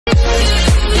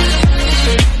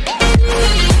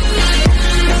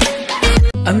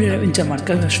Amirah in German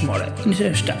fashion model,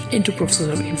 international into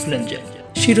professor of influencer.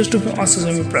 She rose to be on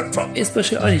social media platform,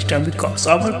 especially on Instagram because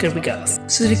of her curvy girls,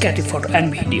 creative photo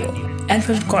and video. And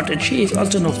fashion content, she is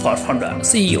also known for founder,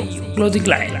 CEO, clothing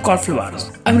line, called Flowers.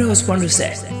 Amirah was born to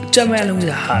say, German along with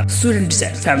her student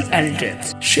design, family and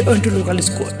dreams. She went to local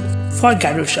school for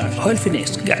graduation. While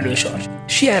finished graduation,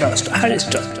 she arose her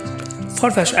start for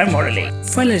fashion and modeling.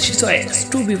 Finally, she chose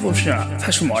to be professional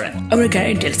fashion model. American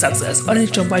Intel success on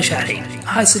Instagram by sharing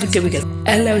her certificates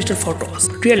and lifestyle photos.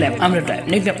 Real name Amirah Dyme,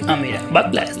 nickname Amirah,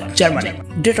 birthplace Germany,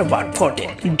 date of birth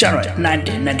 14 January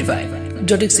 1995,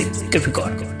 zodiac sign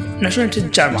Capricorn, nationality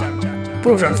German,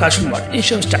 professional fashion model,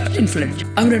 Instagram star,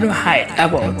 influencer. Amirah Dyme height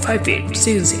about 5 feet 6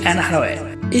 inches and her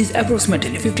weight is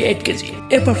approximately 58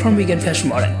 kg. Apart from vegan fashion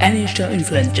model and Instagram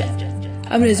influencer,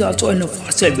 Amirah is also known for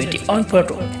celebrity on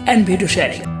photo and video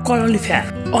sharing. Called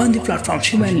OnlyFans, on the platform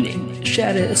she mainly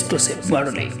shares exclusive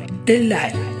modeling, daily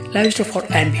life, lifestyle photo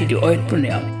and video with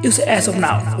premium. User as of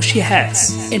now, she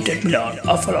has entered millions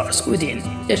of followers within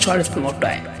a short span of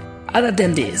time. Other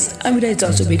than this, Amirah is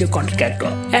also a video content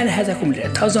creator and has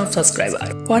accumulated thousands of subscribers.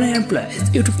 On her employee's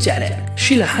YouTube channel,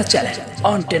 she launched her channel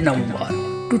on 10 November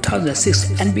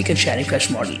 2006 and began sharing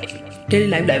fashion modeling, daily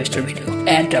life lifestyle video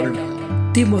and travel vlog.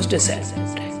 The most recent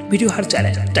video her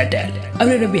channel titled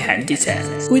Amirah Behind the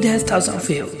Scenes, which has thousands of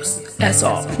views as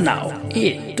of now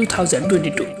in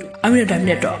 2022. Amirah Dyme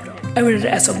network. Amirah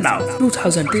as of now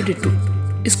 2022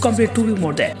 is compared to be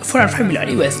more than $400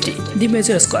 million USD. The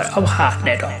major square of her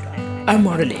network are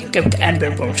modeling, capital and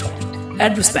brand promotion,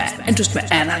 advertisement,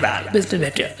 endorsement and other business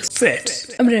ventures.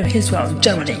 First, Amirah is from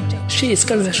Germany. She is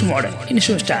a fashion model,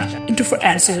 initial star, introvert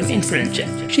and social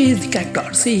influencer. She is the character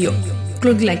CEO,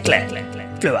 clothing like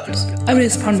Flowers. Amirah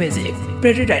is found music,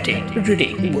 creative writing,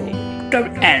 reading, book,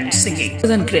 travel and singing.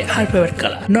 Doesn't grey her favorite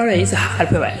color. Nora is her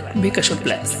favorite vacation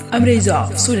place. Amirah is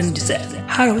of student design.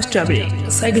 Her hobbies traveling,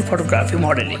 cycle photography,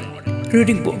 modeling,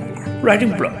 reading book,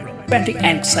 writing blog, painting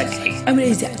and cycling.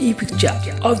 Amirah is an e-picture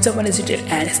of Japanese Italian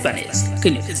and Spanish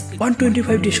clips. On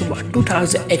 25 December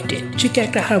 2018, she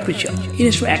characterized her picture in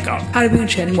Instagram account. Her began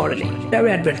sharing modeling,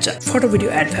 travel adventure, photo, video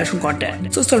and fashion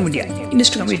content, social media,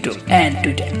 Instagram, YouTube and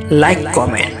Twitter. Like,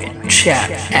 comment, share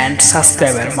and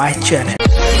subscribe my channel.